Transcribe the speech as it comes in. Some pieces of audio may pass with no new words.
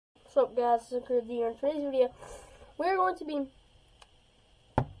What's up, guys? This is Chris here. In today's video, we're going to be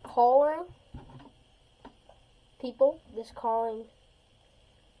calling people. We're just going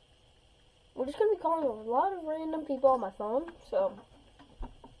to be calling a lot of random people on my phone. So,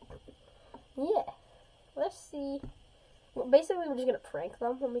 yeah. Let's see. Well, basically, we're just going to prank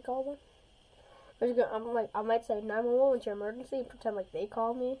them when we call them. I might say 911, it's your emergency, and pretend like they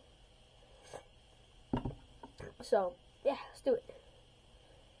called me. So, yeah, let's do it.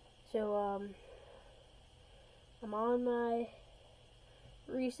 So, I'm on my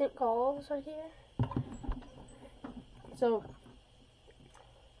recent calls right here. So,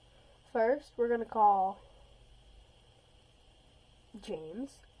 first, we're going to call James,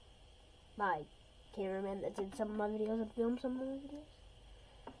 my cameraman that did some of my videos and filmed some of my videos.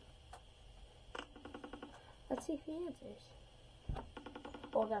 Let's see if he answers.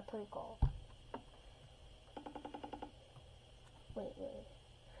 Oh, I got a prank call. Wait.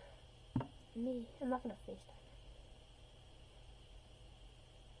 Me? I'm not gonna FaceTime.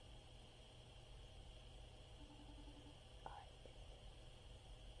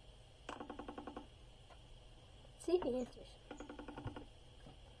 See if he answers.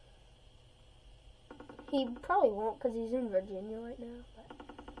 He probably won't because he's in Virginia right now, but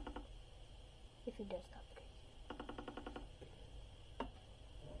if he does, stop the case.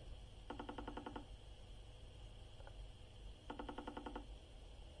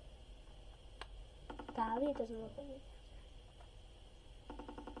 It doesn't look like it.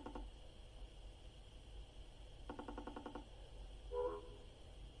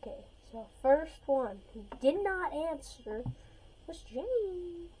 Okay, so first one who did not answer was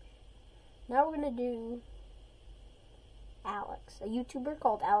James. Now we're gonna do Alex, a YouTuber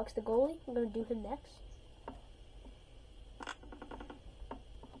called Alex the Goalie. We're gonna do him next.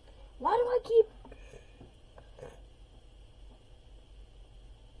 Why do I keep...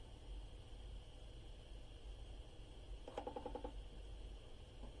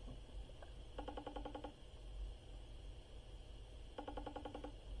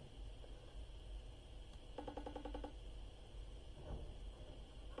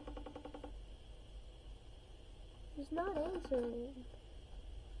 He's not answering.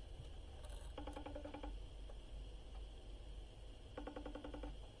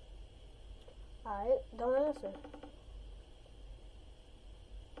 Alright, don't answer.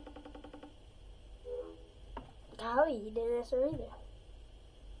 Golly, he didn't answer either.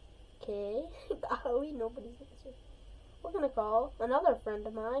 Okay, golly, nobody's answered. We're gonna call another friend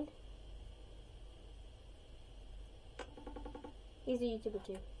of mine. He's a YouTuber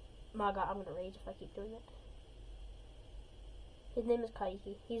too. My God, I'm gonna rage if I keep doing that. His name is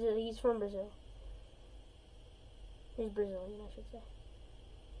Kaiki. He's from Brazil. He's Brazilian, I should say.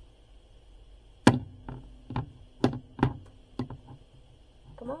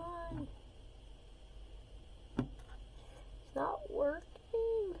 Come on. It's not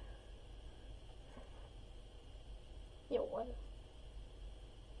working. Yo, what?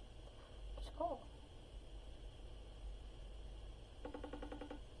 Just call.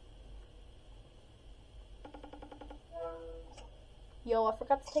 Yo, I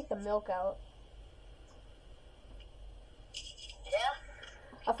forgot to take the milk out. Yeah?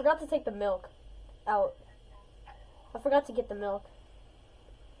 I forgot to take the milk out. I forgot to get the milk.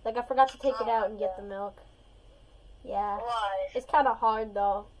 Like, I forgot to take it out and get the milk. Yeah. Why? It's kind of hard,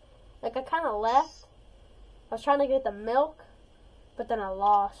 though. Like, I kind of left. I was trying to get the milk, but then I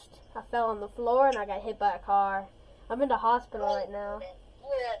lost. I fell on the floor and I got hit by a car. I'm in the hospital right now.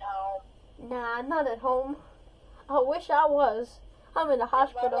 You're at home. Nah, I'm not at home. I wish I was. I'm in the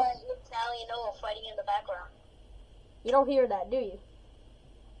hospital. Italian Noah fighting in the background. You don't hear that, do you?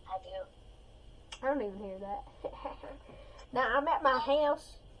 I do. I don't even hear that. Now, I'm at my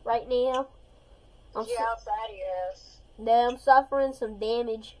house right now. You're outside of your house. Now I'm suffering some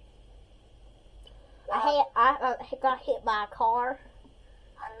damage. I got hit by a car.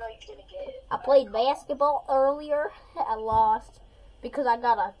 I know you're gonna get it. I played basketball earlier. I lost because I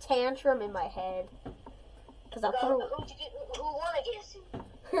got a tantrum in my head. Cause I threw. Who won against you?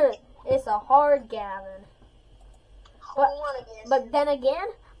 It's a hard Gavin. Who won against you? But then again,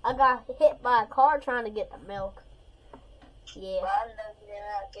 I got hit by a car trying to get the milk. Yeah. Well, I know you're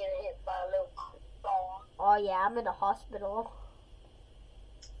not getting hit by a little ball. Oh yeah, I'm in the hospital.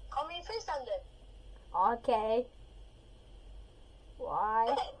 Call me FaceTime then. Okay.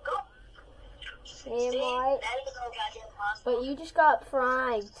 Why? Go. Am I? But you just got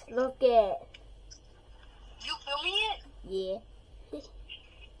pranked. Look at. You filming it? Yeah.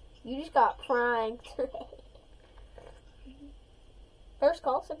 You just got pranked. First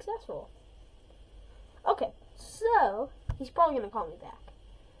call successful. Okay, so he's probably gonna call me back.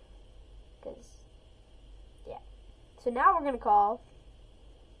 So now we're gonna call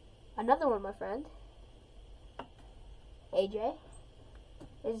another one of my friends, AJ.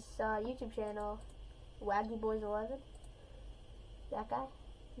 His YouTube channel, Waggy Boys 11. That guy,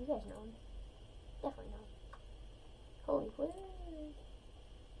 you guys know him. Definitely know him. Holy what?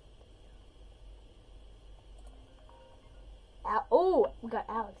 Oh, we got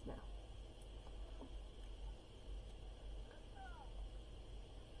Alex now.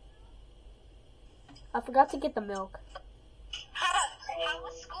 I forgot to get the milk. How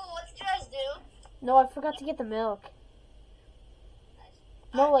was school? What did you guys do? No, I forgot to get the milk.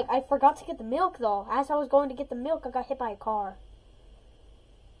 No, like, I forgot to get the milk, though. As I was going to get the milk, I got hit by a car.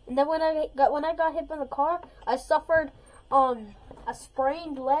 And then when I got hit by the car, I suffered a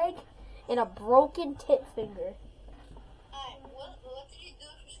sprained leg and a broken tip finger. What did you do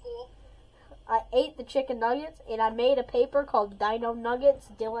for school? I ate the chicken nuggets, and I made a paper called Dino Nuggets,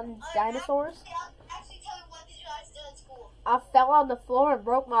 Dylan's Dinosaurs. Actually, tell me, what did you guys do at school? I fell on the floor and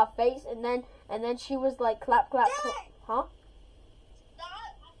broke my face, and then she was like, clap, clap, clap. Huh? I'm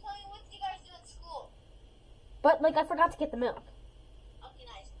telling you, what did you guys do at school? But, like, I forgot to get the milk. Okay,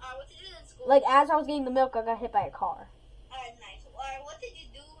 nice. What did you do in school? Like, as I was getting the milk, I got hit by a car. Alright, nice. What did you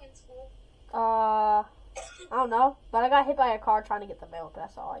do in school? I don't know. But I got hit by a car trying to get the milk.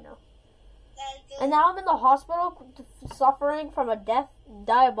 That's all I know. And now I'm in the hospital suffering from a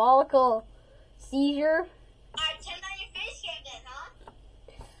diabolical seizure. Alright, turn on your face cam then, huh?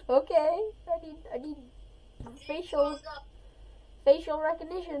 Okay. I need facial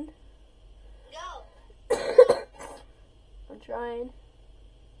recognition. Go. I'm trying.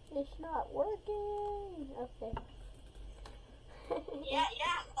 It's not working. Okay. Yeah.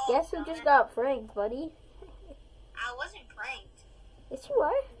 Guess who just got pranked, buddy? I wasn't pranked. Yes, you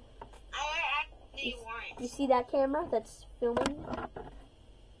are. I knew you weren't. You see that camera that's filming?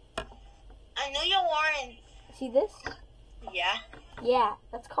 I knew you weren't. See this? Yeah. Yeah,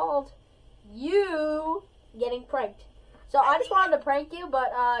 that's called you getting pranked. So I just wanted to prank you,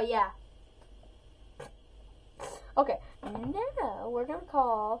 but yeah. Okay, now we're gonna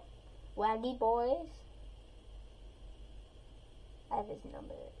call Waggy Boys. I have his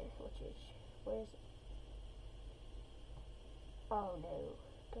number, which is, where is it? Oh no,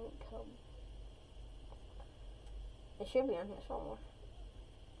 don't come. It should be on here somewhere.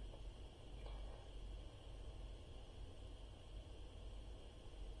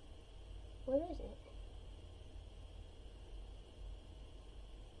 Where is it?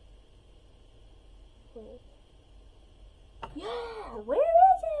 Yeah, where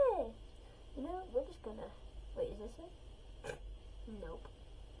is it? You know, we're just gonna, wait, is this it? Nope.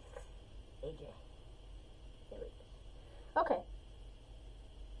 AJ. There it is. Okay.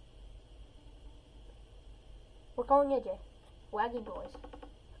 We're calling AJ. Waggy Boys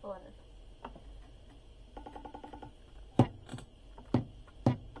 11.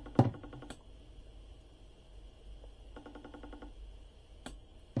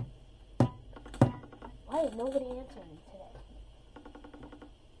 Why is nobody answering me today?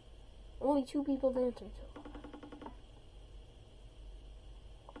 Only 2 people answered so far.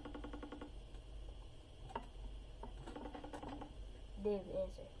 Dave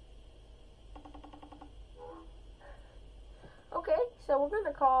answer. Okay, so we're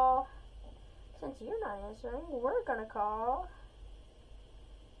gonna call, since you're not answering, we're gonna call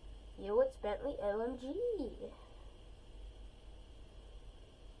you. It's Bentley LMG.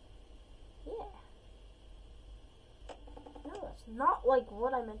 Yeah. No, that's not like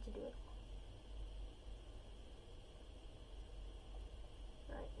what I meant to do.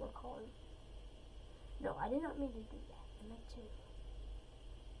 Alright, we're calling. No, I did not mean to do that. I meant to.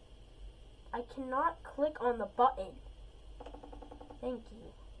 I cannot click on the button. Thank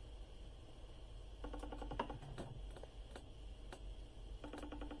you.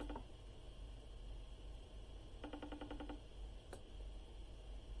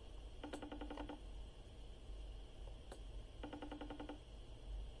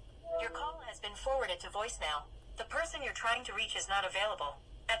 Your call has been forwarded to voicemail. The person you're trying to reach is not available.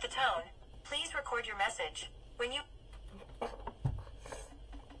 At the tone, please record your message. When you...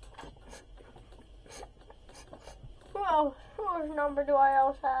 Well, whose number do I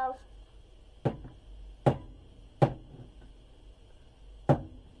else have?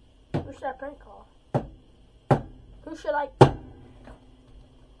 Who should I prank call? Who should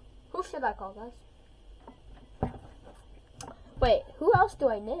I call, guys? Wait, who else do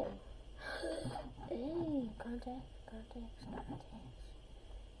I know? Hey, contacts.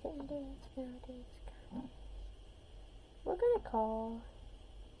 We're gonna call.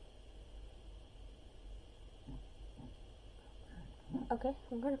 Okay,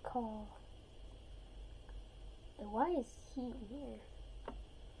 I'm gonna call Why is he here?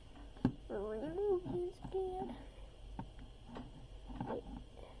 Remove his skin. Wait.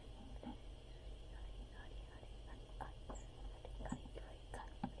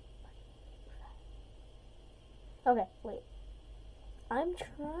 Okay, wait. I'm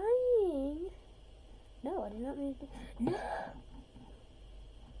trying. No, I did not mean to. No.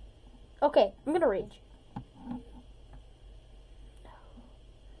 Okay, I'm gonna rage.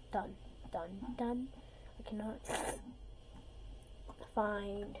 Done. I cannot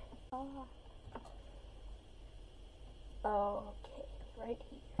find. Okay, right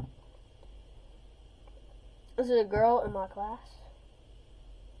here. This is a girl in my class.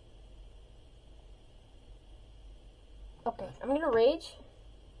 Okay, I'm gonna rage.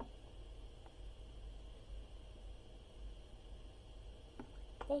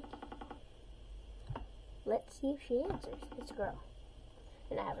 Thank you. Let's see if she answers. It's a girl.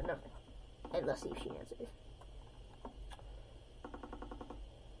 And I have a number. And let's see if she answers.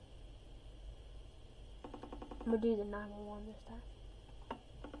 I'm gonna do the 911 this time.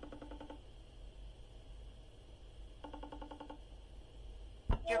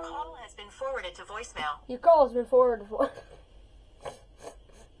 Your call has been forwarded to voicemail. Your call has been forwarded to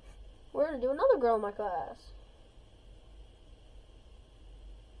We're gonna do another girl in my class.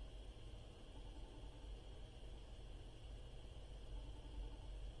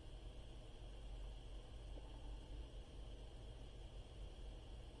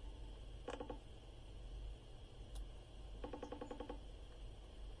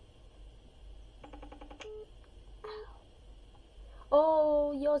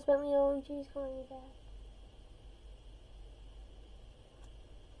 Oh, yo, it's Bentley OMG's calling me back.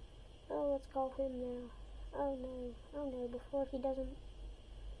 Oh, let's call him now. Oh no, before he doesn't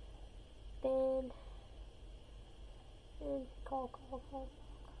band. And call.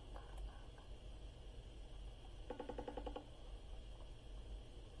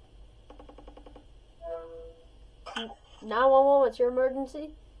 911, what's your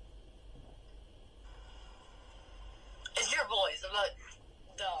emergency? It's your voice. I'm not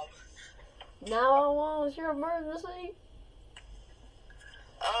dumb. 911, what's your emergency?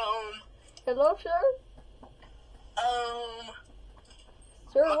 Hello, sir?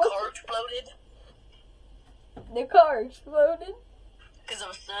 Sir, My what's car exploded the car exploded? because of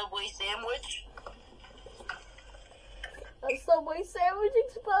a Subway sandwich. A Subway sandwich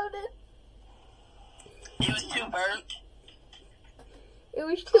exploded? It was too burnt. It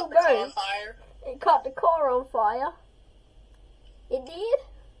was too On burnt. fire. It caught the car on fire. It did?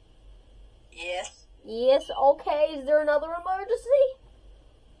 Yes. Yes, okay. Is there another emergency?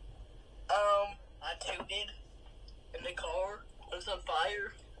 I tooted, and the car was on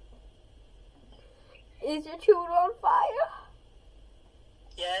fire. Is your tune on fire?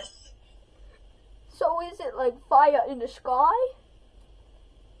 Yes. So is it like fire in the sky?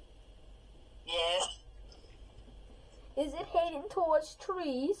 Yes. Is it heading towards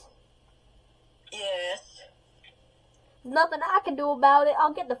trees? Yes. There's nothing I can do about it.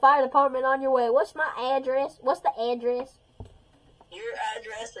 I'll get the fire department on your way. What's my address? What's the address? Your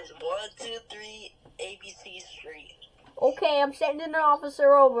address is 123 ABC Street. Okay, I'm sending an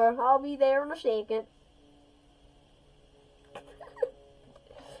officer over. I'll be there in a second.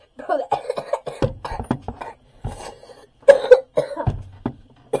 Bro,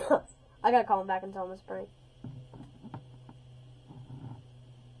 I gotta call him back and tell him it's a prank.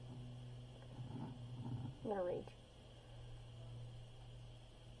 I'm gonna rage.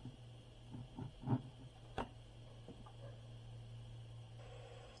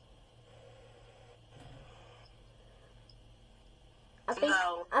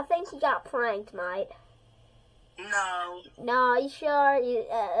 I think he got pranked, mate. No. No, you sure? I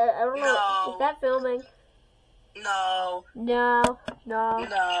don't know. No. Is that filming? No. No. No.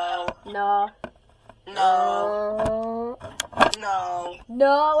 No. No. No.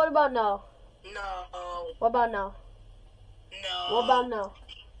 No. What about no? No. What about no? No. What about no?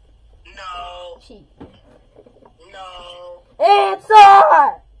 No. Cheat. No.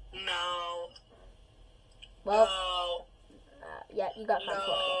 Answer! No. Well, No. yeah, you got pranked.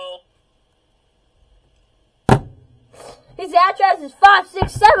 No. His address is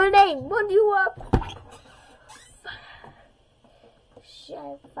 5678. What do you up?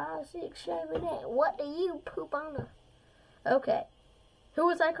 5678. What do you poop on a? Okay. Who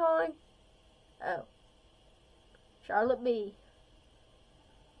was I calling? Oh. Charlotte B.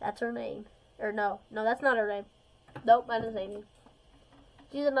 That's her name. Or no, that's not her name. Nope, that is Amy.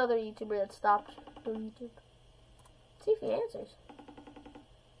 She's another YouTuber that stopped doing YouTube. Let's see if he answers.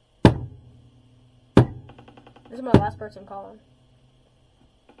 This is my last person calling.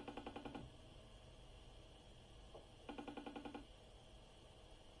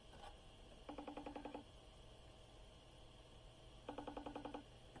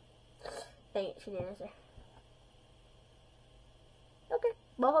 Dang it, she didn't answer. Okay,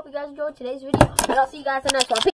 well, I hope you guys enjoyed today's video, and I'll see you guys in the next one. Peace.